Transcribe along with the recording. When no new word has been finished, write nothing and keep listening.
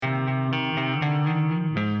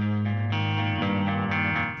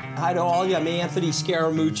Hi to all of you. I'm Anthony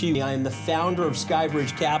Scaramucci. I am the founder of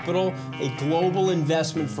Skybridge Capital, a global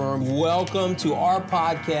investment firm. Welcome to our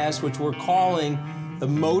podcast, which we're calling The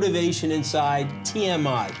Motivation Inside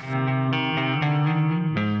TMI.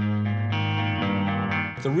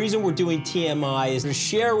 The reason we're doing TMI is to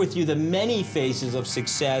share with you the many faces of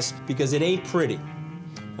success because it ain't pretty.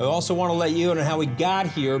 I also want to let you know how we got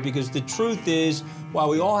here because the truth is, while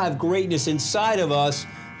we all have greatness inside of us,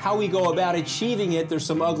 how we go about achieving it, there's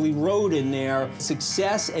some ugly road in there.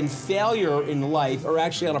 Success and failure in life are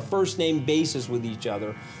actually on a first-name basis with each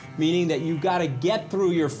other, meaning that you've got to get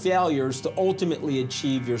through your failures to ultimately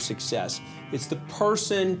achieve your success. It's the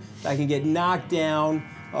person that can get knocked down,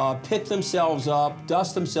 pick themselves up,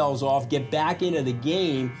 dust themselves off, get back into the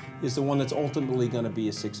game is the one that's ultimately going to be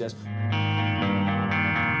a success.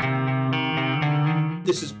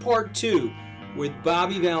 This is part 2 with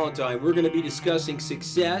Bobby Valentine. We're going to be discussing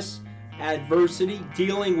success, adversity,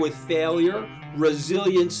 dealing with failure,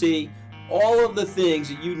 resiliency, all of the things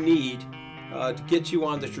that you need to get you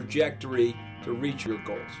on the trajectory to reach your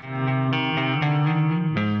goals.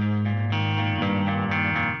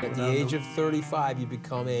 At the age of 35, you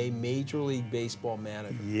become a Major League Baseball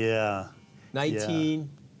manager. Yeah.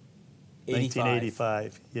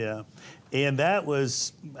 1985, yeah. And that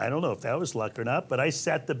was, I don't know if that was luck or not, but I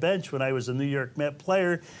sat the bench when I was a New York Met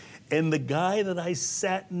player, and the guy that I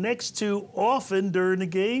sat next to often during the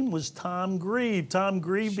game was Tom Grieve. Tom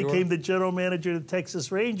Grieve became the general manager of the Texas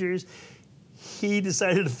Rangers. He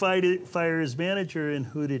decided to fire his manager, and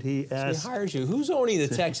who did he ask? So he hires you. Who's owning the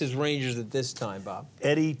Texas Rangers at this time, Bob?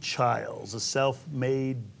 Eddie Childs, a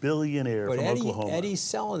self-made billionaire from Oklahoma. Eddie's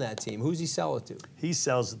selling that team. Who's he sell it to? He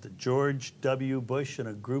sells it to George W. Bush and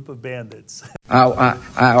a group of bandits.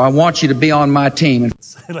 I want you to be on my team.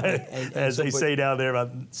 As they say down there,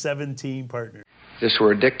 about 17 partners. If this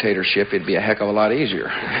were a dictatorship, it'd be a heck of a lot easier.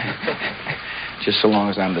 Just so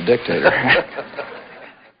long as I'm the dictator.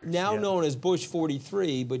 Now known as Bush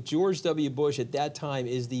 43, but George W. Bush at that time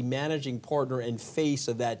is the managing partner and face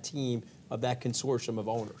of that team, of that consortium of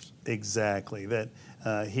owners. Exactly. That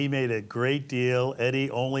he made a great deal. Eddie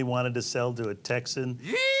only wanted to sell to a Texan.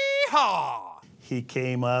 Yeehaw! He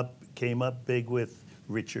came up big with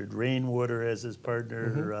Richard Rainwater as his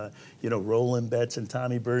partner. Roland Betts and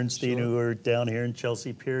Tommy Bernstein, who were down here, and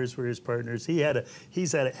Chelsea Piers were his partners.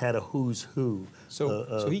 He's had a who's who.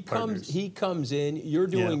 So he comes in. You're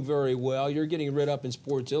doing very well. You're getting writ up in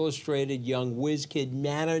Sports Illustrated, young whiz kid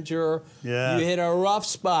manager. Yeah. You hit a rough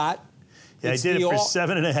spot. Yeah, I did it for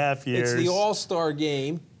 7.5 years. It's the All-Star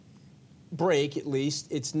game break, at least.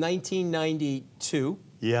 It's 1992.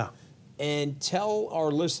 Yeah. And tell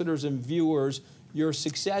our listeners and viewers, your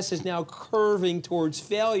success is now curving towards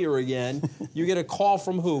failure again. You get a call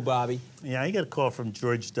from who, Bobby? Yeah, I got a call from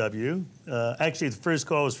George W. Actually, the first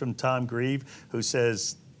call was from Tom Grieve, who said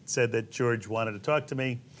that George wanted to talk to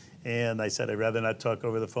me. And I said I'd rather not talk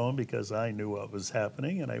over the phone because I knew what was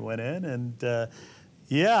happening. And I went in and,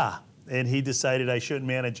 and he decided I shouldn't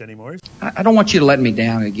manage anymore. I don't want you to let me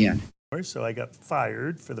down again. So I got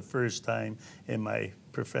fired for the first time in my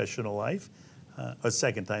professional life. A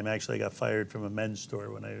second time, actually, I got fired from a men's store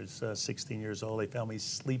when I was 16 years old. They found me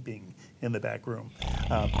sleeping in the back room.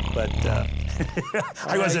 But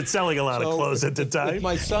I wasn't selling a lot of clothes at the time. If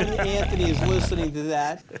my son Anthony is listening to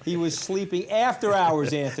that, he was sleeping after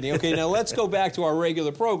hours, Anthony. Okay, now let's go back to our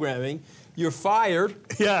regular programming. You're fired.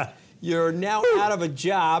 Yeah. You're now out of a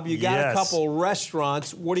job. You got a couple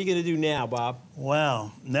restaurants. What are you going to do now, Bob?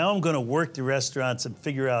 Wow. Now I'm going to work the restaurants and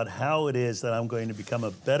figure out how it is that I'm going to become a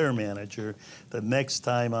better manager the next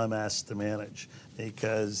time I'm asked to manage.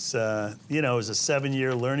 Because, it was a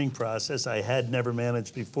 7-year learning process. I had never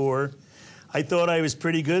managed before. I thought I was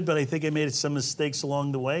pretty good, but I think I made some mistakes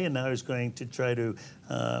along the way, and now I was going to try to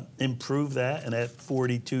improve that. And at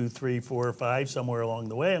 42, 3, 4, 5, somewhere along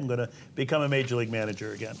the way, I'm going to become a Major League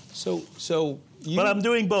manager again. But I'm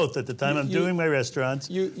doing both at the time. I'm doing my restaurants.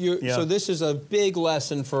 So this is a big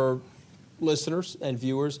lesson for listeners and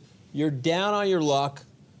viewers. You're down on your luck.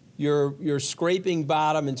 You're scraping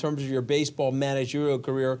bottom in terms of your baseball managerial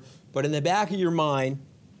career, but in the back of your mind,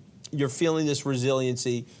 you're feeling this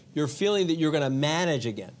resiliency. You're feeling that you're going to manage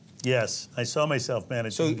again. Yes, I saw myself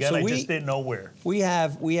managing again. I just didn't know where. We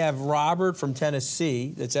have Robert from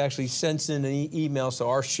Tennessee that's actually sent in emails to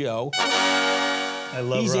our show. I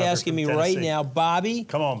love He's Robert asking me from right Tennessee. now, Bobby.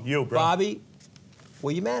 Come on, you, bro. Bobby,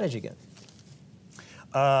 will you manage again?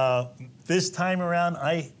 This time around,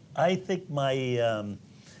 I think my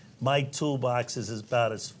toolbox is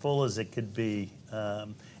about as full as it could be,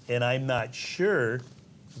 and I'm not sure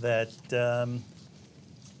that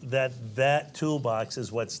that toolbox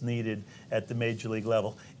is what's needed at the major league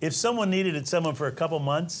level. If someone needed someone for a couple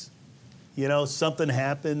months, something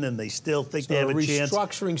happened and they still think they have a chance.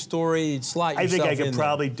 Restructuring story, slot yourself I think I could in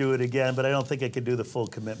probably do it again, but I don't think I could do the full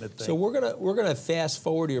commitment thing. So we're gonna fast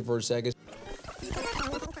forward here for a second.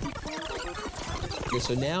 Okay,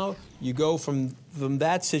 so now you go from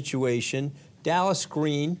that situation. Dallas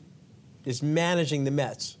Green is managing the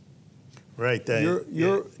Mets. Right.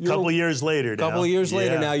 You're couple of years later now. Couple of years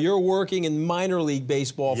later now, you're working in minor league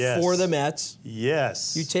baseball for the Mets.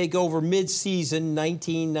 Yes. You take over mid-season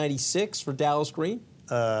 1996 for Dallas Green?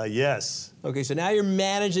 Yes. Okay, so now you're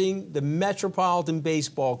managing the Metropolitan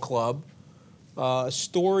Baseball Club, a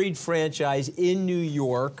storied franchise in New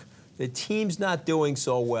York. The team's not doing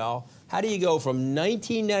so well. How do you go from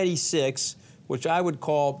 1996, which I would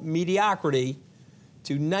call mediocrity,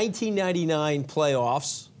 to 1999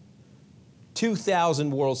 playoffs,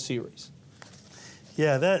 2000 World Series?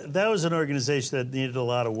 Yeah, that was an organization that needed a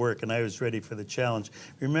lot of work, and I was ready for the challenge.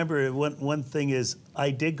 Remember, one thing is, I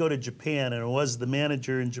did go to Japan, and I was the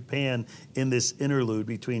manager in Japan in this interlude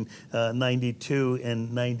between 92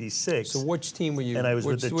 and 96. So which team were you? And I was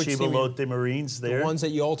with the Chivalote Marines there. The ones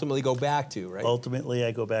that you ultimately go back to, right? Ultimately,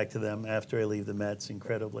 I go back to them after I leave the Mets,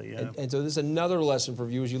 incredibly. Yeah. And so this is another lesson for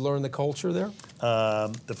viewers. You learn the culture there?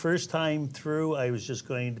 The first time through, I was just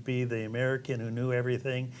going to be the American who knew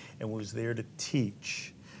everything and was there to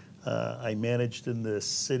teach. I managed in the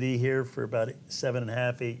city here for about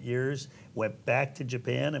 7.5, 8 years. Went back to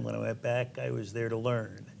Japan, and when I went back, I was there to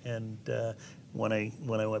learn. And when I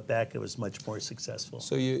went back, I was much more successful.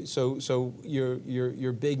 So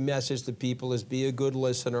your big message to people is be a good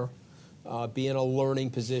listener, be in a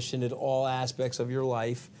learning position at all aspects of your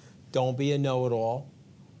life. Don't be a know-it-all.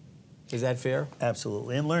 Is that fair?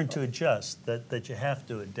 Absolutely, and learn to adjust. That you have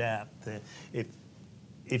to adapt.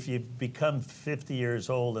 If you become 50 years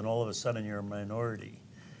old and all of a sudden you're a minority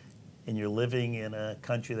and you're living in a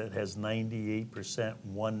country that has 98%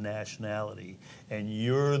 one nationality and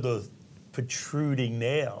you're the protruding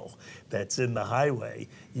nail that's in the highway,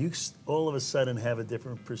 you all of a sudden have a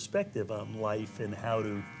different perspective on life and how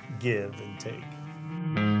to give and take.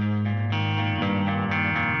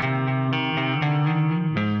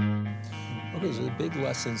 Okay, so the big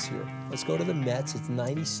lessons here. Let's go to the Mets. It's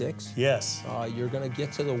 96. Yes. You're going to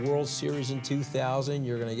get to the World Series in 2000.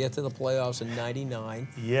 You're going to get to the playoffs in 99.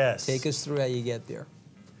 Yes. Take us through how you get there.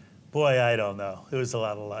 Boy, I don't know. It was a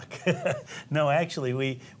lot of luck. No, actually,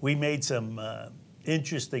 we made some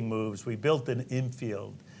interesting moves. We built an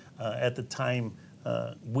infield. At the time,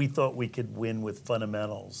 we thought we could win with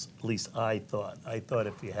fundamentals. At least I thought. I thought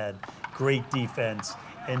if you had great defense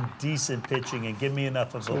and decent pitching and give me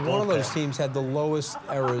enough of a bullpen. So one of those teams had the lowest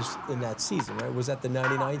errors in that season, right? Was that the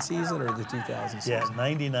 99 season or the 2000 season? Yeah,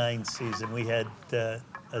 99 season. We had a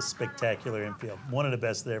spectacular infield. One of the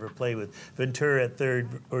best that I ever played with. Ventura at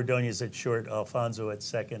third, Ordonez at short, Alfonso at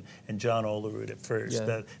second, and John Olerud at first.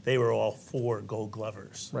 Yeah. They were all 4 Gold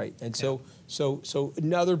Glovers. Right, and so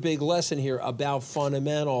another big lesson here about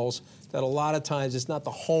fundamentals, that a lot of times it's not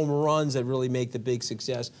the home runs that really make the big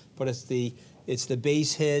success, but it's the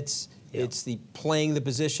base hits, it's the playing the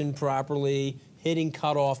position properly, hitting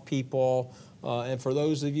cutoff people. And for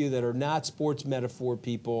those of you that are not sports metaphor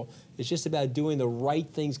people, it's just about doing the right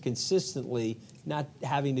things consistently, not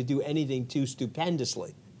having to do anything too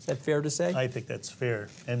stupendously. Is that fair to say? I think that's fair,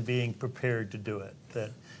 and being prepared to do it.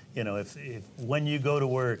 That, if when you go to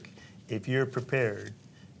work, if you're prepared,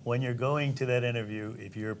 when you're going to that interview,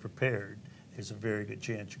 if you're prepared, there's a very good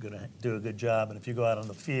chance you're going to do a good job. And if you go out on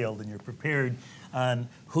the field and you're prepared on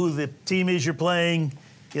who the team is you're playing,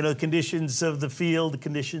 conditions of the field, the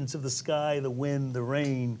conditions of the sky, the wind, the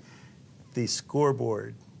rain, the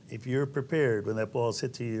scoreboard. If you're prepared when that ball's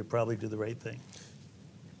hit to you, you'll probably do the right thing.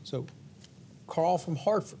 So, Carl from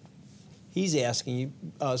Hartford, he's asking you,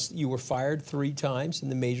 you were fired 3 times in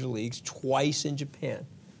the major leagues, twice in Japan.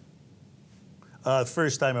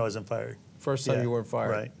 First time I wasn't fired. First time you weren't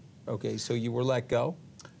fired? Right. Okay, so you were let go?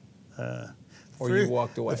 Or you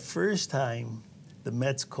walked away? The first time, the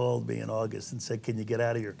Mets called me in August and said, can you get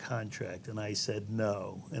out of your contract? And I said,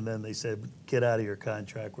 no. And then they said, get out of your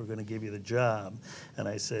contract. We're going to give you the job. And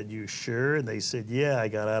I said, you sure? And they said, yeah. I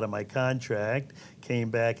got out of my contract,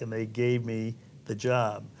 came back, and they gave me the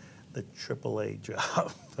job, the AAA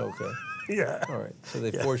job. Okay. Yeah. All right. So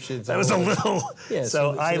they forced you into that was a little. Yeah.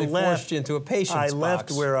 So I they left. Forced you into a patient's I box.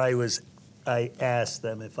 left where I was. I asked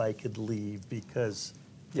them if I could leave because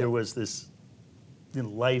there was this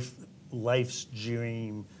life's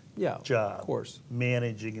dream job. Of course.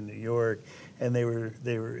 Managing in New York, and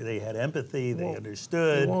they had empathy. They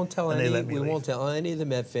understood. We won't tell and any. They let me We leave. won't tell any of the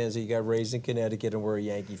Met fans that you got raised in Connecticut and we're a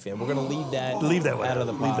Yankee fan. We're going to leave that out of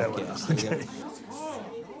the podcast. Okay.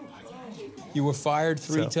 You were fired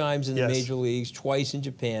three times in the yes. major leagues, twice in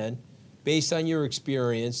Japan. Based on your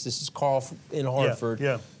experience, this is Carl in Hartford.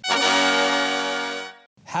 Yeah.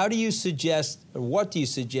 How do you suggest, or what do you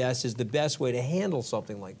suggest is the best way to handle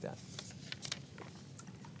something like that?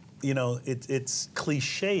 You know, it's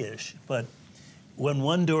cliche-ish, but when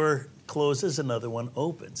one door closes, another one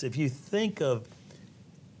opens. If you think of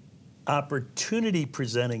opportunity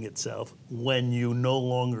presenting itself when you no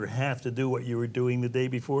longer have to do what you were doing the day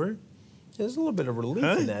before, There's a little bit of relief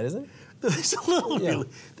in that, isn't it? there's a little. Yeah.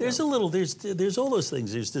 There's a little. There's all those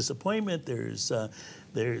things. There's disappointment. There's a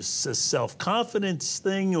self-confidence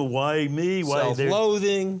thing. Why me? Why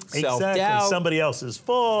self-loathing, self-doubt. Somebody else's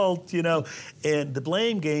fault, you know, and the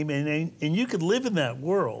blame game. And you could live in that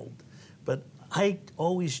world, but I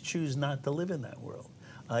always choose not to live in that world.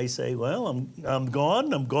 I say, well, I'm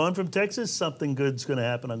gone. I'm gone from Texas. Something good's going to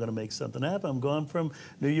happen. I'm going to make something happen. I'm gone from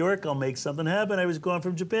New York. I'll make something happen. I was gone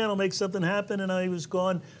from Japan. I'll make something happen. And I was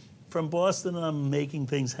gone from Boston, and I'm making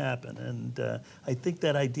things happen. And I think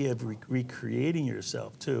that idea of recreating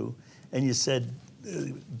yourself, too, and you said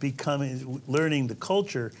learning the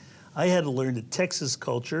culture. I had to learn the Texas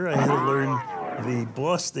culture. I had to learn the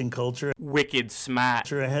Boston culture. Wicked smart.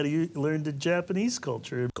 I had to learn the Japanese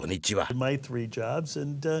culture. Konnichiwa. My 3 jobs,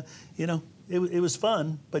 and you know, it was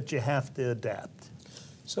fun, but you have to adapt.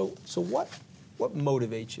 So what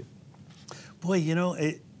motivates you? Boy, you know,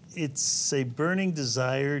 it's a burning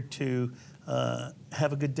desire to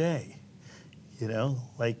have a good day. You know,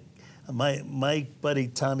 like my buddy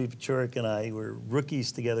Tommy Paciorek and I were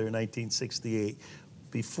rookies together in 1968.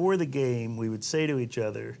 Before the game, we would say to each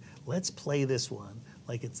other, let's play this one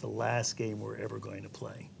like it's the last game we're ever going to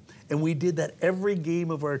play. And we did that every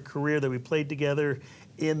game of our career that we played together,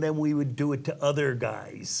 and then we would do it to other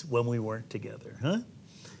guys when we weren't together.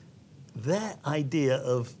 That idea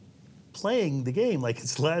of playing the game like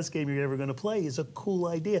it's the last game you're ever going to play is a cool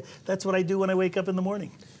idea. That's what I do when I wake up in the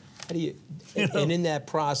morning. How do you and in that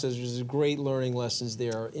process, there's great learning lessons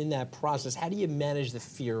there. In that process, how do you manage the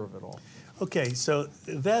fear of it all? Okay, so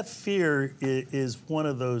that fear is one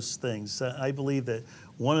of those things. I believe that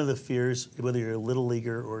one of the fears, whether you're a little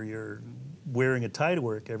leaguer or you're wearing a tie to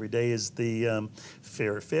work every day, is the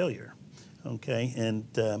fear of failure. Okay, and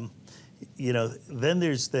you know, then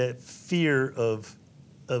there's that fear of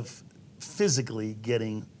physically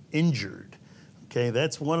getting injured. Okay,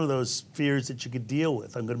 that's one of those fears that you could deal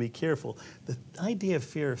with. I'm going to be careful. The idea of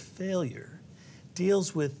fear of failure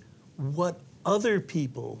deals with what other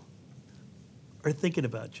people are thinking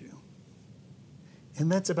about you.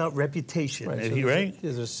 And that's about reputation, right?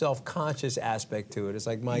 There's a self-conscious aspect to it. It's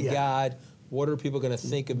like, my God, what are people going to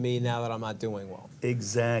think of me now that I'm not doing well?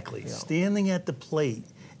 Exactly. Yeah. Standing at the plate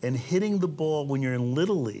and hitting the ball when you're in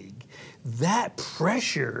Little League, that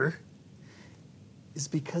pressure is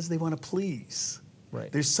because they want to please.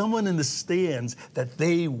 Right. There's someone in the stands that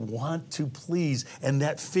they want to please. And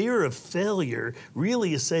that fear of failure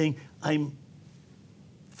really is saying, I'm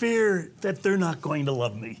fear that they're not going to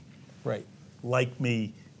love me. Right. Like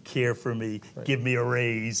me, care for me, give me a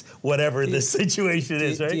raise, whatever the situation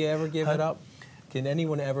is, right? Do you ever give it up? Can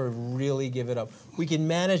anyone ever really give it up? We can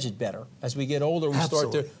manage it better. As we get older, we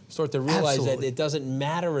start to realize that it doesn't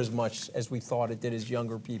matter as much as we thought it did as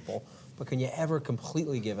younger people. But can you ever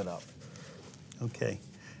completely give it up? Okay.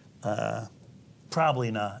 Probably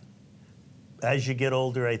not. As you get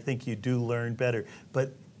older, I think you do learn better.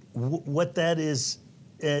 But what that is,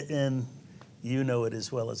 and you know it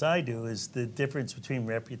as well as I do, is the difference between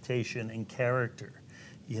reputation and character.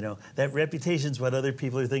 You know, that reputation is what other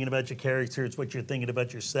people are thinking about your character. It's what you're thinking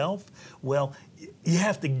about yourself. Well, you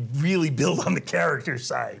have to really build on the character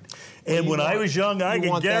side. And when I was young, I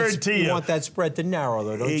can guarantee you. You want that spread to narrow,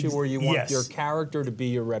 though, don't you? Where you want your character to be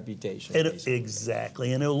your reputation.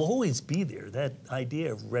 Exactly. And it'll always be there. That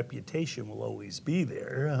idea of reputation will always be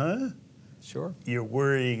there, huh? Sure. You're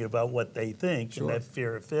worrying about what they think and that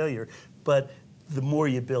fear of failure. But the more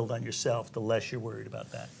you build on yourself, the less you're worried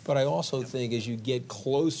about that. But I also think as you get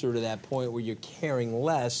closer to that point where you're caring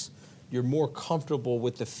less, you're more comfortable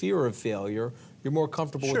with the fear of failure, you're more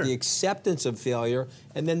comfortable with the acceptance of failure,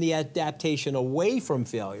 and then the adaptation away from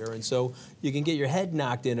failure. And so you can get your head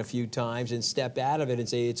knocked in a few times and step out of it and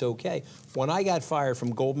say it's okay. When I got fired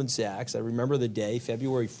from Goldman Sachs, I remember the day,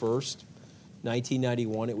 February 1st,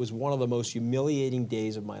 1991, it was one of the most humiliating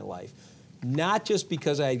days of my life. not just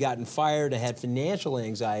because I had gotten fired, I had financial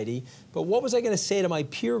anxiety, but what was I going to say to my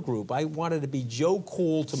peer group? I wanted to be Joe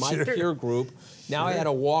Cool to my peer group. Now I had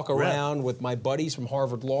to walk around with my buddies from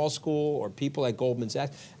Harvard Law School or people at Goldman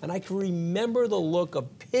Sachs, and I can remember the look of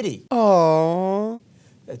pity. Aww.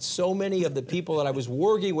 That so many of the people that I was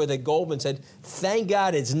working with at Goldman said, thank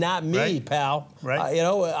God it's not me, pal. Right.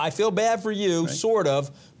 I feel bad for you, sort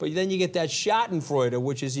of, but then you get that schadenfreude,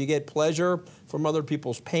 which is you get pleasure from other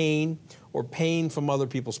people's pain or pain from other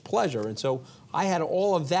people's pleasure. And so I had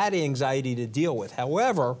all of that anxiety to deal with.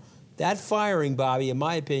 However, that firing, Bobby, in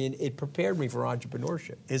my opinion, it prepared me for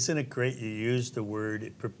entrepreneurship. Isn't it great you used the word,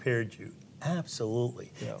 it prepared you?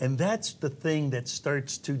 Absolutely. Yeah. And that's the thing that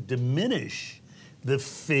starts to diminish the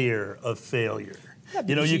fear of failure.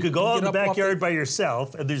 Yeah, you could go out in the backyard by by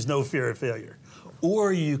yourself and there's no fear of failure.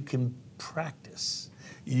 Or you can practice.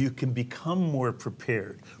 You can become more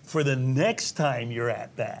prepared for the next time you're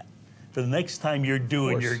at that, for the next time you're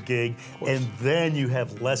doing your gig, and then you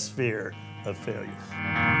have less fear of failure.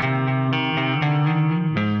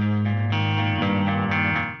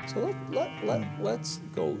 So let's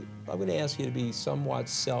go. I'm going to ask you to be somewhat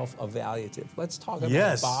self-evaluative. Let's talk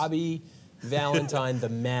about Bobby Valentine, the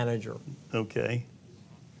manager. Okay.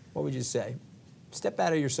 What would you say? Step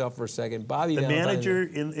out of yourself for a second. Bobby The Valentine. manager,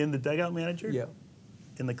 in the dugout manager? Yeah.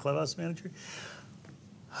 In the clubhouse manager?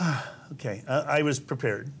 Okay. I was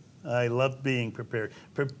prepared. I loved being prepared.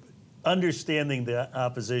 Understanding the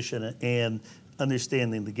opposition and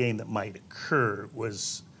understanding the game that might occur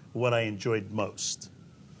was what I enjoyed most.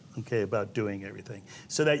 Okay, about doing everything,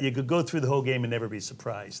 so that you could go through the whole game and never be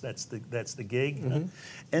surprised. That's the gig,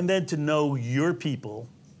 and then to know your people,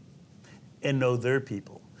 and know their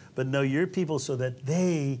people, but know your people so that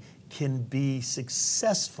they can be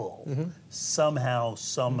successful somehow,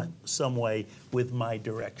 some way with my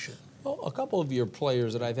direction. Well, a couple of your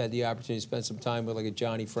players that I've had the opportunity to spend some time with, like a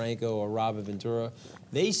Johnny Franco or Robert Ventura,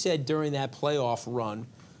 they said during that playoff run,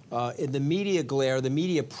 in the media glare, the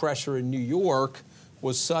media pressure in New York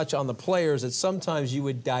was such on the players that sometimes you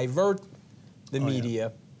would divert the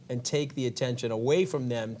media and take the attention away from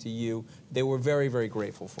them to you. They were very, very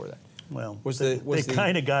grateful for that. Well, they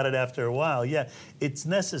kind of got it after a while. Yeah, it's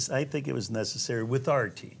necessary. I think it was necessary with our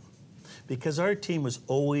team, because our team was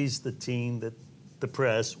always the team that the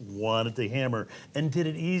press wanted to hammer and did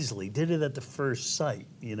it easily, did it at the first sight,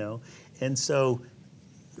 And so,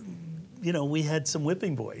 we had some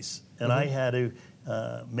whipping boys, and I had to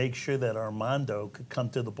make sure that Armando could come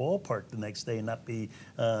to the ballpark the next day and not be,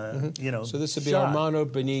 So this would be shot. Armando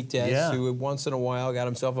Benitez, who once in a while got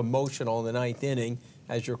himself emotional in the ninth inning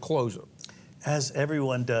as your closer. As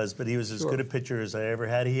everyone does, but he was as good a pitcher as I ever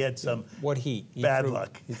had. He had some bad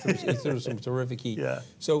luck. He threw some terrific heat. Yeah.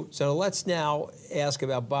 So let's now ask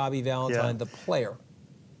about Bobby Valentine, the player.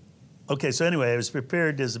 Okay, so anyway, I was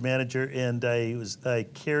prepared as a manager, and I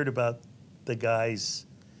cared about the guys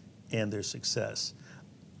and their success.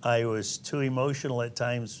 I was too emotional at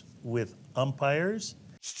times with umpires.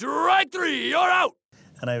 Strike three, you're out!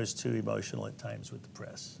 And I was too emotional at times with the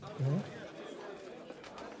press.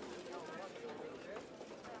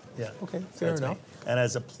 Yeah. Okay, fair enough. And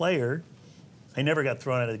as a player, I never got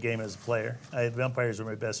thrown out of the game as a player. The umpires were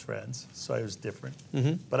my best friends, so I was different.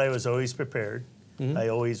 But I was always prepared. I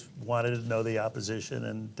always wanted to know the opposition,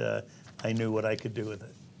 and I knew what I could do with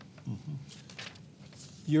it.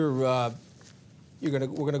 We're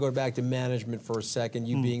gonna go back to management for a second.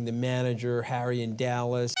 You being the manager, Harry in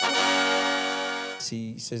Dallas.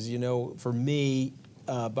 He says, for me,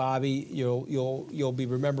 Bobby, you'll be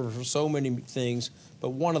remembered for so many things, but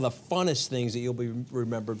one of the funnest things that you'll be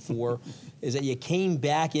remembered for is that you came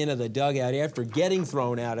back into the dugout after getting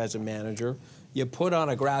thrown out as a manager. You put on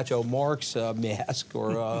a Groucho Marx mask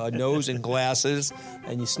or a nose and glasses,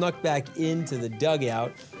 and you snuck back into the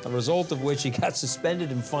dugout, the result of which you got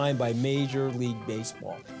suspended and fined by Major League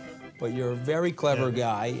Baseball. But you're a very clever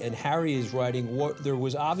guy, and Harry is writing, there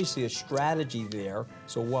was obviously a strategy there,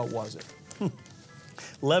 so what was it?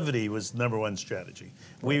 Levity was the number one strategy.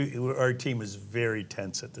 Our team was very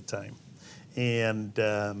tense at the time. And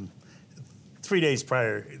 3 days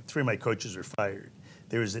prior, 3 of my coaches were fired.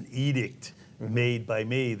 There was an edict made by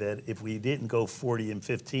me that if we didn't go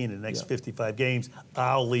 40-15 in the next 55 games,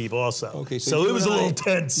 I'll leave also. Okay, so it was a little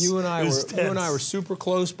tense. You and I were super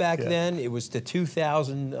close back then. It was the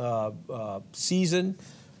 2000 season.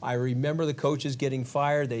 I remember the coaches getting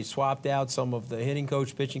fired. They swapped out some of the hitting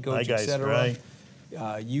coach, pitching coach, et cetera.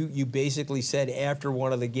 Right. You basically said after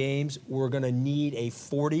one of the games, we're going to need a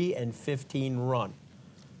 40-15 run.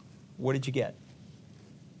 What did you get?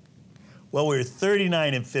 Well, we were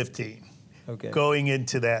 39-15. Okay. Going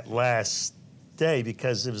into that last day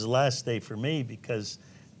because it was the last day for me because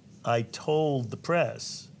I told the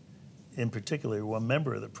press, in particular one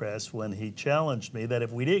member of the press, when he challenged me that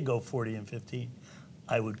if we didn't go 40-15,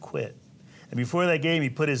 I would quit. And before that game, he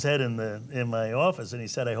put his head in my office and he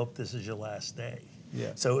said, "I hope this is your last day."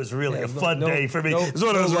 Yeah. So it was really a fun day for me. It was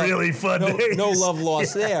one of those love, really fun days. No love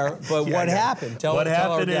lost there, but what happened? Tell our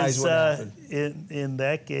guys what happened. In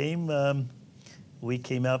that game, we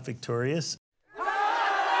came out victorious.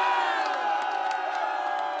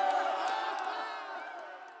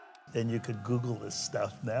 And you could Google this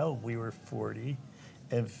stuff now. We were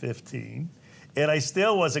 40-15. And I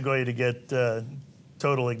still wasn't going to get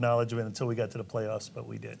total acknowledgement until we got to the playoffs, but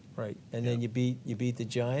we did. Right. And then you beat the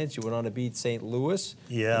Giants. You went on to beat St. Louis.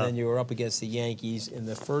 Yeah. And then you were up against the Yankees in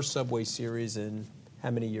the first Subway Series in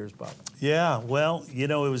how many years, Bob? Yeah, well, it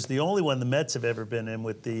was the only one the Mets have ever been in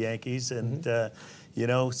with the Yankees. And,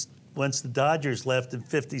 once the Dodgers left in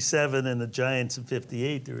 57 and the Giants in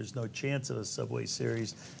 58, there was no chance of a Subway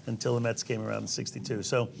Series until the Mets came around in 62.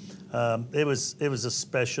 So it was a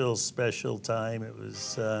special, special time. It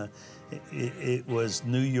was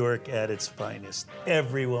New York at its finest.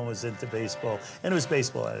 Everyone was into baseball, and it was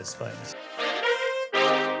baseball at its finest.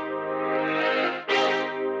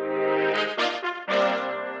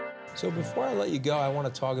 So before I let you go, I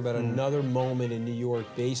want to talk about another moment in New York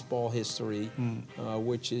baseball history,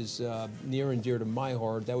 which is near and dear to my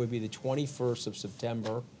heart. That would be the 21st of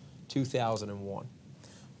September, 2001.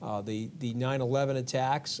 The 9/11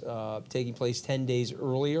 attacks taking place 10 days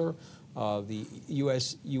earlier. The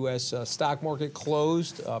U.S. stock market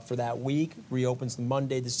closed for that week, reopens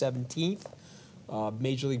Monday the 17th.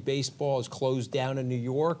 Major League Baseball is closed down in New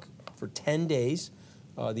York for 10 days.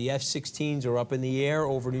 The F-16s are up in the air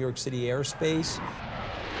over New York City airspace.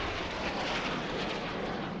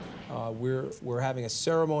 We're having a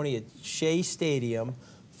ceremony at Shea Stadium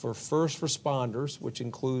for first responders, which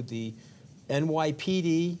include the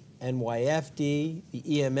NYPD, NYFD,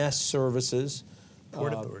 the EMS services.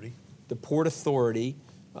 Port Authority. The Port Authority.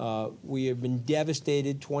 We have been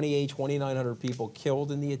devastated, 2,900 people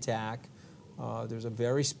killed in the attack. There's a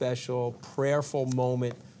very special, prayerful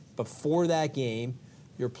moment before that game.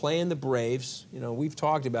 You're playing the Braves. We've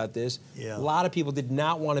talked about this. Yeah. A lot of people did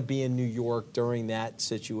not want to be in New York during that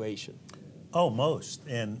situation. Oh, most.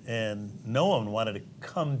 And no one wanted to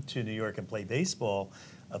come to New York and play baseball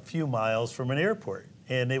a few miles from an airport.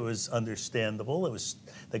 And it was understandable.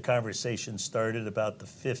 The conversation started about the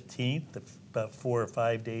 15th, about 4 or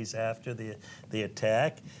 5 days after the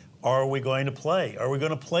attack. Are we going to play? Are we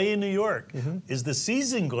going to play in New York? Is the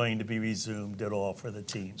season going to be resumed at all for the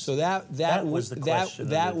team? So that was the question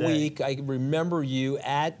that of the day. week, I remember you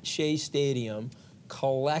at Shea Stadium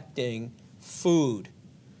collecting food,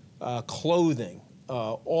 clothing,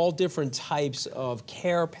 all different types of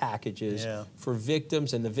care packages for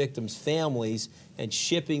victims and the victims' families, and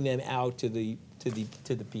shipping them out to the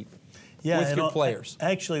people. Yeah, with your players.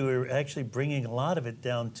 Actually, we were bringing a lot of it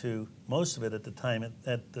down to, most of it at the time,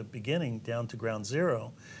 at the beginning, down to ground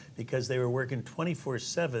zero, because they were working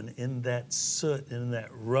 24/7 in that soot, in that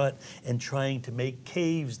rut, and trying to make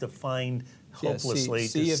caves to find hopelessly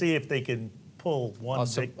to see if they can pull one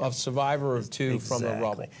victim. A survivor or two from the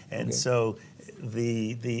rubble. And so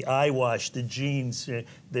the eye wash, the jeans,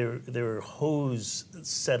 there were hose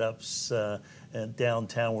setups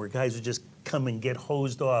downtown where guys would just come and get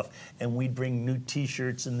hosed off, and we'd bring new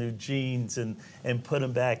T-shirts and new jeans and put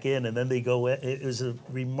them back in, and then they go. It was a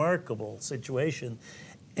remarkable situation,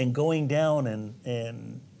 and going down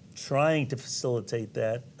and trying to facilitate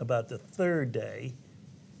that about the third day,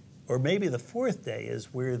 or maybe the fourth day,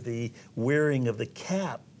 is where the wearing of the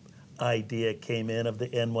cap idea came in, of the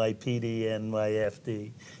NYPD,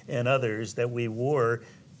 NYFD, and others that we wore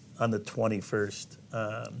on the 21st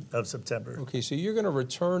of September. Okay, so you're going to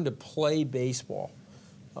return to play baseball.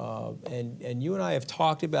 And you and I have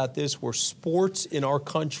talked about this, where sports in our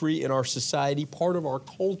country, in our society, part of our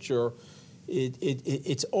culture,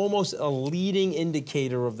 it's almost a leading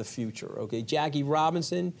indicator of the future. Okay, Jackie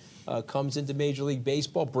Robinson comes into Major League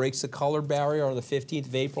Baseball, breaks the color barrier on the 15th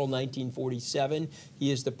of April, 1947.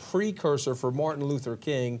 He is the precursor for Martin Luther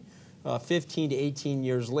King 15 to 18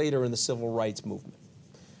 years later in the Civil Rights Movement.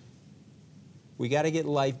 We got to get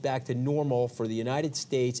life back to normal for the United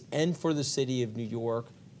States and for the city of New York.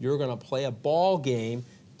 You're going to play a ball game.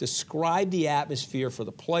 Describe the atmosphere for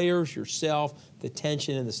the players, yourself, the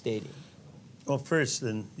tension in the stadium. Well, first,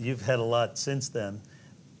 and you've had a lot since then,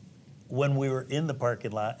 when we were in the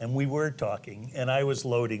parking lot and we were talking, and I was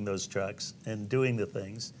loading those trucks and doing the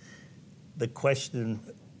things, the question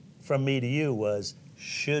from me to you was,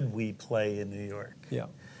 should we play in New York? Yeah.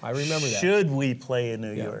 I remember that. Should we play in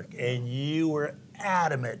New York? And you were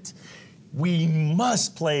adamant. We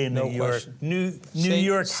must play in New York. New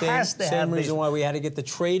York has to have. Same reason why we had to get the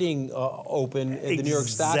trading open at the New York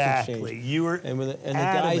Stock Exchange. Exactly. You were and the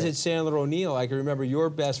guys at Sandler O'Neill. I can remember your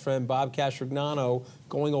best friend Bob Castrignano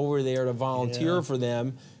going over there to volunteer for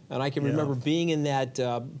them, and I can remember being in that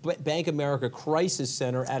Bank of America Crisis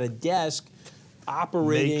Center at a desk,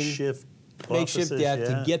 operating makeshift desk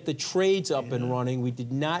to get the trades up and running. We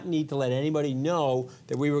did not need to let anybody know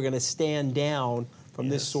that we were going to stand down from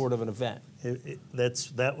this sort of an event.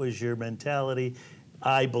 That was your mentality.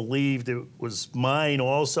 I believed it was mine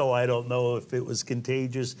also. I don't know if it was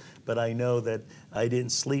contagious, but I know that I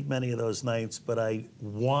didn't sleep many of those nights, but I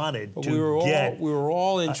wanted to get. We were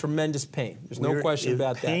all in tremendous pain. There's no question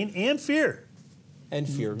about that. Pain and fear. And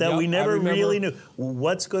fear. That we never really knew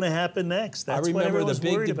what's going to happen next. That's I remember what the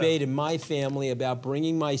big debate in my family about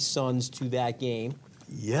bringing my sons to that game.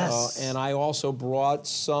 Yes. And I also brought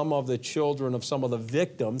some of the children of some of the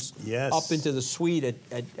victims up into the suite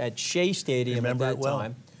at Shea Stadium at that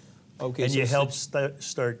time. Okay, and you helped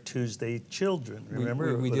start Tuesday Children,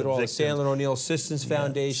 remember? We did all the Sandler O'Neill Assistance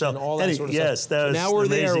Foundation, all that sort of stuff. Yes, that was now we're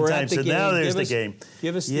there, we're time. at the so game. Now there's the game.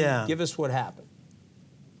 Give us what happened.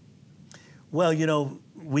 Well,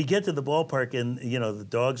 we get to the ballpark and, the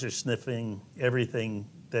dogs are sniffing everything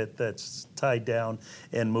that's tied down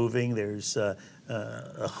and moving. There's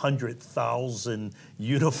 100,000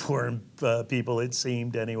 uniformed people, it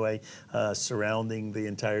seemed anyway, surrounding the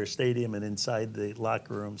entire stadium and inside the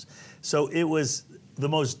locker rooms. So it was the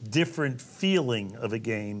most different feeling of a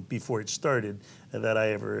game before it started that I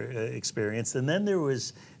ever experienced. And then there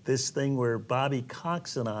was this thing where Bobby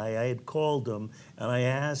Cox and I had called him, and I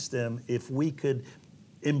asked him if we could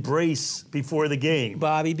embrace before the game.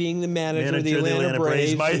 Bobby being the manager of the Atlanta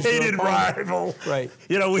Braves, my hated rival. Right.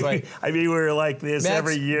 We were like this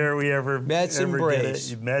every year we Mets and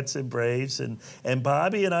Braves. Mets and Braves. And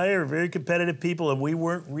Bobby and I are very competitive people, and we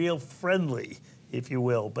weren't real friendly, if you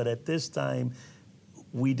will. But at this time,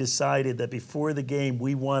 we decided that before the game,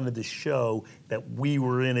 we wanted to show that we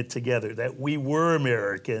were in it together, that we were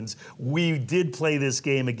Americans. We did play this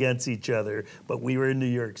game against each other, but we were in New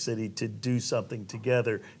York City to do something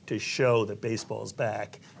together to show that baseball's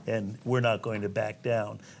back, and we're not going to back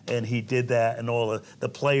down. And he did that, and all the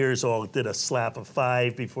players all did a slap of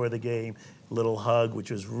five before the game, little hug,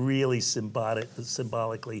 which was really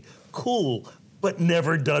symbolically cool, but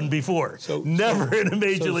never done before. Never in a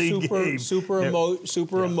major league game. Super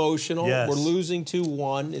emotional. Yes. We're losing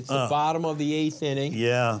 2-1. It's the bottom of the 8th inning.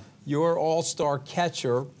 Yeah. Your all-star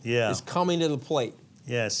catcher is coming to the plate.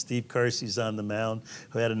 Yeah, Steve Carsey's on the mound,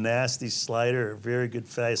 who had a nasty slider, a very good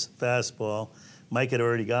fastball. Mike had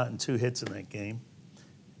already gotten 2 hits in that game.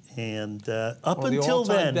 And up until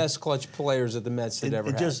then, the best clutch players that the Mets had ever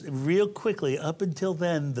had. Just real quickly, up until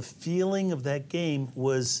then, the feeling of that game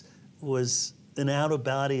was an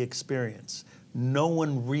out-of-body experience. No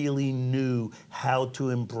one really knew how to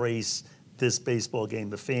embrace this baseball game.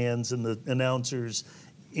 The fans and the announcers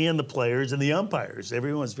and the players and the umpires.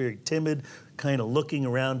 Everyone was very timid, kind of looking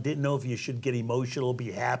around, didn't know if you should get emotional, be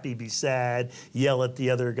happy, be sad, yell at the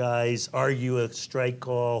other guys, argue a strike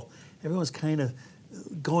call. Everyone was kind of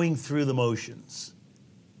going through the motions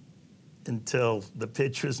until the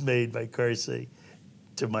pitch was made by Carsey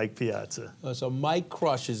to Mike Piazza. So Mike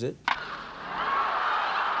crushes it.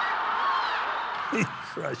 He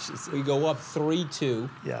crushes it. We go up 3-2.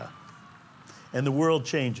 Yeah. And the world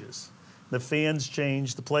changes. The fans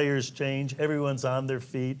change, the players change, everyone's on their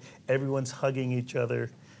feet, everyone's hugging each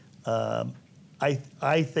other.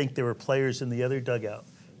 I think there were players in the other dugout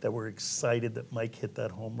that were excited that Mike hit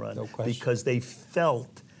that home run because they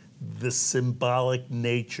felt the symbolic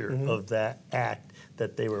nature of that act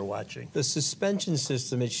that they were watching. The suspension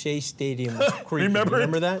system at Shea Stadium was creepy.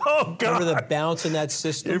 Remember that? Oh, God. Remember the bounce in that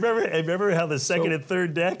system? Remember how the second and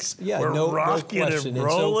third decks were rocking and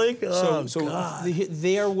rolling?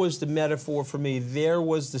 There was the metaphor for me. There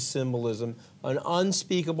was the symbolism. An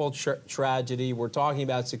unspeakable tragedy. We're talking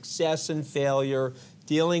about success and failure,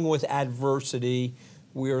 dealing with adversity.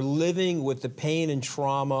 We are living with the pain and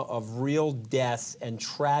trauma of real death and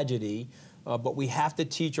tragedy, but we have to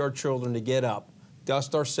teach our children to get up,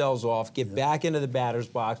 dust ourselves off, get back into the batter's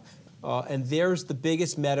box, and there's the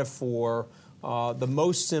biggest metaphor, the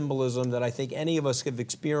most symbolism that I think any of us have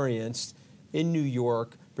experienced in New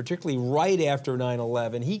York, particularly right after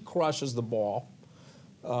 9/11. He crushes the ball,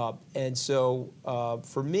 and so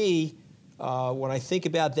for me, when I think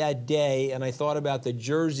about that day and I thought about the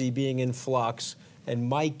jersey being in flux, and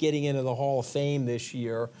Mike getting into the Hall of Fame this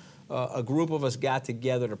year, a group of us got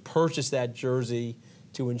together to purchase that jersey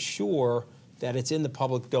to ensure that it's in the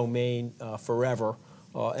public domain forever,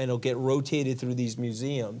 and it'll get rotated through these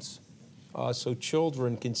museums, so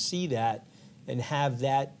children can see that and have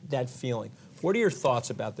that feeling. What are your thoughts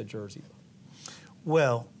about the jersey?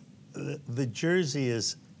 Well, the jersey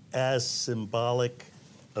is as symbolic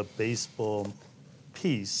a baseball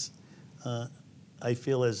piece, I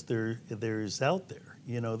feel, as there's out there.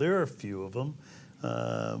 You know, there are a few of them,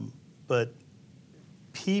 but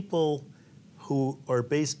people who are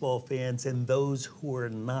baseball fans and those who are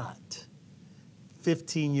not,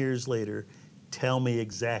 15 years later, tell me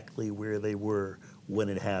exactly where they were when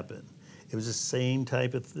it happened. It was the same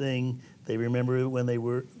type of thing. They remember where they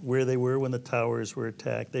were when the towers were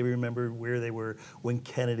attacked. They remember where they were when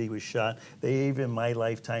Kennedy was shot. They even, in my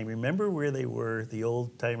lifetime, remember where they were, the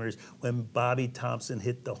old timers, when Bobby Thompson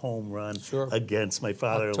hit the home run against my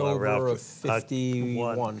father-in-law, October Ralph. of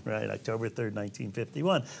 51. Right, October 3rd,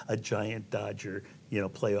 1951, a giant Dodger,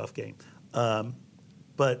 playoff game.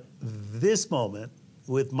 But this moment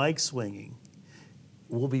with Mike swinging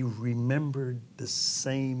will be remembered the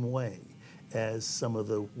same way as some of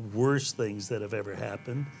the worst things that have ever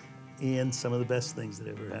happened and some of the best things that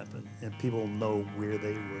ever happened. And people know where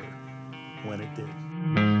they were when it did.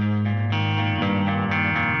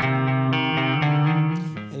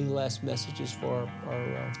 Any last messages for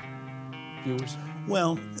our viewers?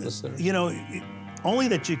 Well, listeners? Only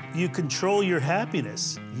that you control your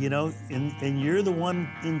happiness, and you're the one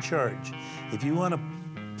in charge. If you want to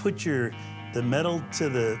put the metal to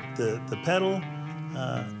the pedal,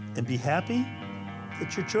 and be happy,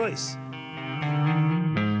 it's your choice.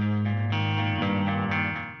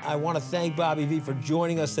 I want to thank Bobby V for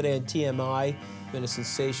joining us today on TMI. It's been a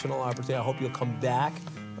sensational opportunity. I hope you'll come back.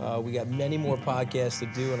 We got many more podcasts to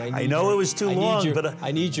do, and I know it was too long, but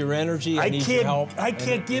I need your energy. I need your help. I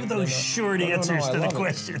can't give those short answers to the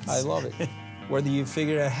questions. I love it. Whether you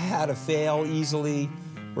figured out how to fail easily,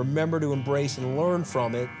 remember to embrace and learn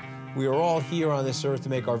from it. We are all here on this earth to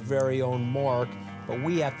make our very own mark, but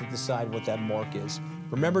we have to decide what that mark is.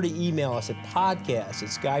 Remember to email us at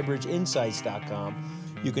podcast@skybridgeinsights.com.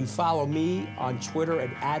 You can follow me on Twitter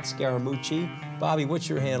at Scaramucci. Bobby, what's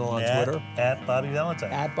your handle on Twitter? At Bobby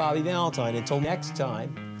Valentine. At Bobby Valentine. Until next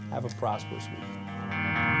time, have a prosperous week.